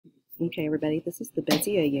Okay, everybody, this is the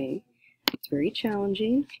Bezier game. It's very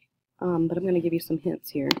challenging, but I'm going to give you some hints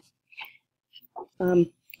here.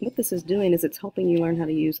 What this is doing is it's helping you learn how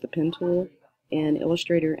to use the pen tool and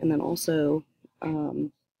Illustrator, and then also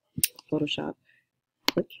Photoshop.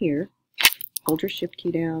 Click here, hold your shift key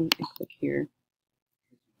down, and click here.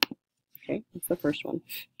 Okay, that's the first one.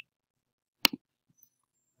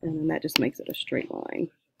 And then that just makes it a straight line.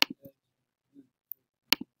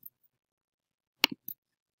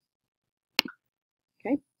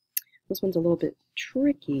 Okay, this one's a little bit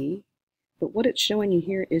tricky, but what it's showing you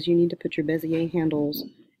here is you need to put your Bezier handles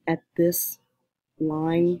at this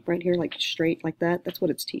line right here, like straight like that. That's what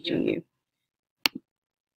it's teaching you.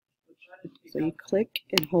 So you click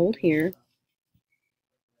and hold here,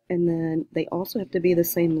 and then they also have to be the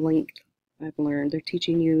same length. I've learned they're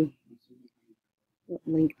teaching you what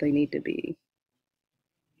length they need to be.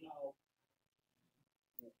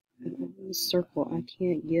 Circle, I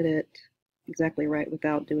can't get it exactly right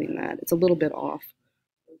without doing that. It's a little bit off.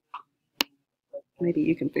 Maybe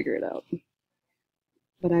you can figure it out.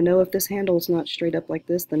 But I know if this handle is not straight up like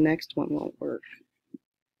this, the next one won't work.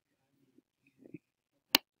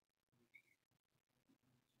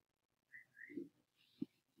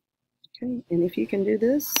 Okay, and if you can do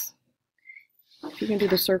this, if you can do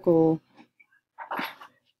the circle,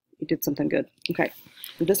 you did something good. Okay,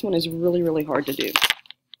 this one is really, really hard to do.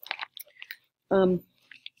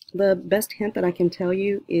 The best hint that I can tell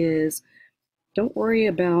you is don't worry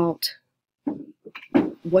about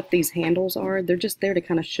what these handles are. They're just there to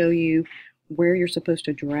kind of show you where you're supposed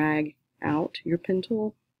to drag out your pen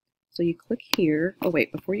tool. So you click here. Oh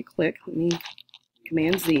wait, before you click, let me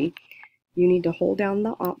Command Z. You need to hold down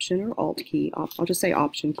the Option or Alt key. I'll just say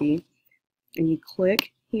Option key. And you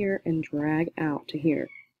click here and drag out to here.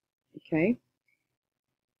 Okay?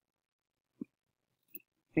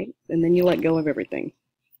 Okay, and then you let go of everything.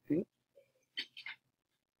 Okay?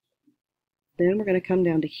 Then we're going to come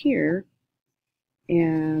down to here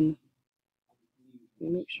and let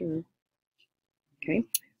me make sure. Okay,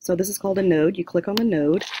 so this is called a node. You click on the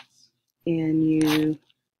node and you're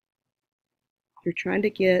trying to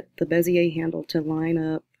get the Bezier handle to line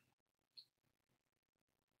up.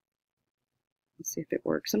 Let's see if it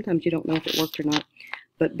works. Sometimes you don't know if it worked or not.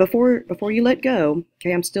 But before you let go,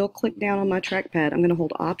 okay, I'm still clicked down on my trackpad. I'm going to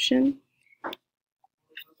hold Option.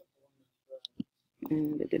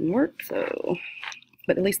 And it didn't work, so,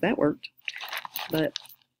 but at least that worked. But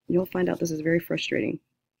you'll find out this is very frustrating.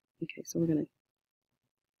 Okay, so we're going to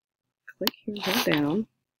click here, hold down.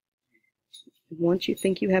 Once you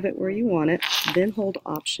think you have it where you want it, then hold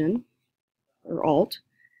Option or Alt,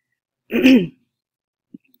 and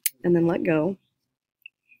then let go.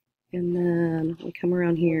 And then we come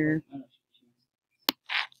around here.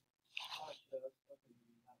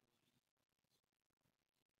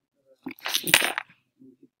 Like that.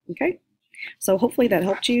 Okay, so hopefully that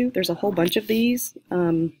helped you. There's a whole bunch of these.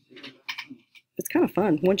 It's kind of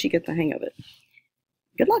fun once you get the hang of it.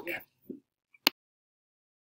 Good luck.